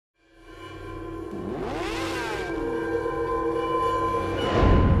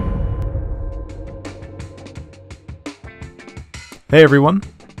Hey everyone,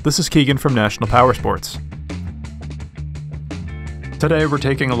 this is Keegan from National Powersports. Today we're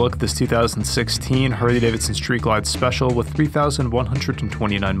taking a look at this 2016 Harley-Davidson Street Glide Special with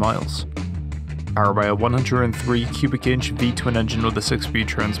 3,129 miles. Powered by a 103 cubic inch V-twin engine with a 6-speed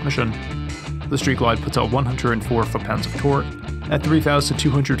transmission, the Street Glide puts out 104 foot-pounds of torque at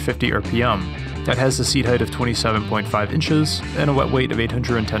 3,250 RPM that has a seat height of 27.5 inches and a wet weight of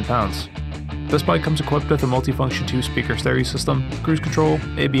 810 pounds. This bike comes equipped with a multifunction 2-speaker stereo system, cruise control,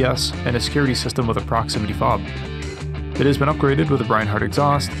 ABS, and a security system with a proximity fob. It has been upgraded with a Brine Hard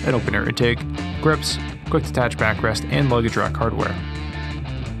exhaust, an open-air intake, grips, quick-detach backrest, and luggage rack hardware.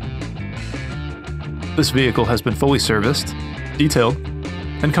 This vehicle has been fully serviced, detailed,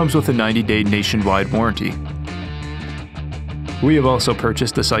 and comes with a 90-day nationwide warranty. We have also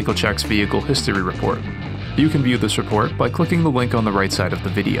purchased the CycleCheck's Vehicle History Report. You can view this report by clicking the link on the right side of the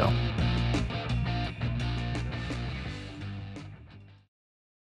video.